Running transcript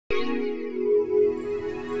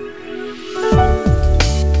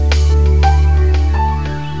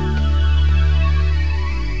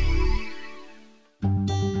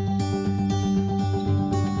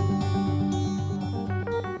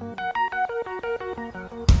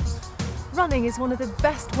running is one of the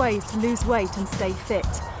best ways to lose weight and stay fit.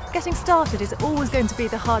 Getting started is always going to be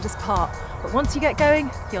the hardest part, but once you get going,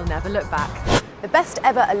 you'll never look back. The best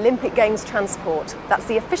ever Olympic Games transport. That's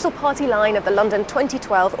the official party line of the London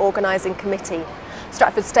 2012 Organising Committee.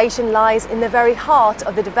 Stratford Station lies in the very heart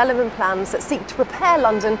of the development plans that seek to prepare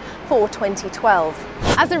London for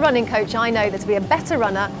 2012. As a running coach, I know that to be a better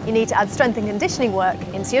runner, you need to add strength and conditioning work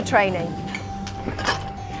into your training.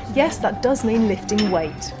 Yes, that does mean lifting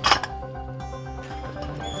weight.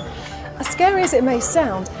 As scary as it may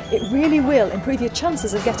sound, it really will improve your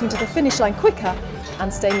chances of getting to the finish line quicker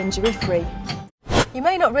and staying injury-free. You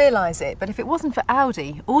may not realise it, but if it wasn't for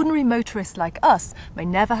Audi, ordinary motorists like us may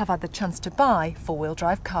never have had the chance to buy four-wheel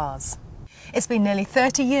drive cars. It's been nearly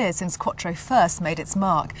 30 years since Quattro first made its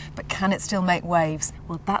mark, but can it still make waves?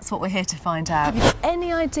 Well, that's what we're here to find out. Have you got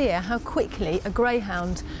any idea how quickly a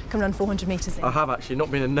Greyhound can run 400 metres in? I have actually,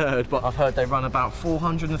 not been a nerd, but I've heard they run about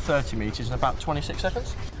 430 metres in about 26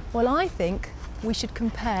 seconds. Well, I think we should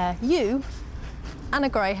compare you and a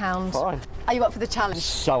Greyhound. Fine. Are you up for the challenge?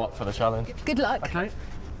 So up for the challenge. Good luck. Okay.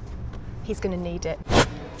 He's going to need it.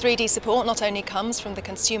 3D support not only comes from the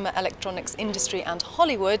consumer electronics industry and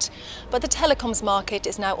Hollywood, but the telecoms market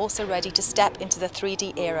is now also ready to step into the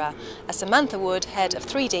 3D era, as Samantha Wood, head of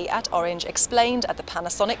 3D at Orange, explained at the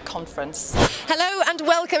Panasonic conference. Hello and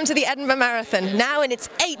welcome to the Edinburgh Marathon. Now in its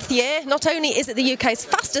 8th year, not only is it the UK's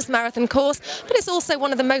fastest marathon course, but it's also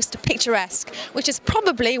one of the most picturesque, which is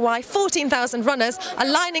probably why 14,000 runners are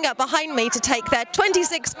lining up behind me to take their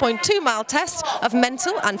 26.2-mile test of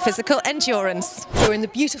mental and physical endurance. So we're in the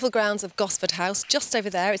beautiful grounds of Gosford House, just over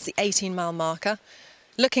there. It's the 18-mile marker.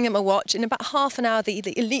 Looking at my watch, in about half an hour the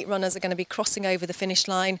elite runners are going to be crossing over the finish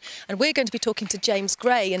line, and we're going to be talking to James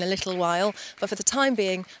Gray in a little while, but for the time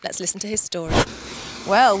being, let's listen to his story.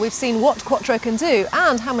 Well, we've seen what Quattro can do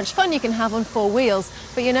and how much fun you can have on four wheels,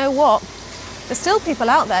 but you know what? There's still people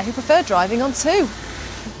out there who prefer driving on two.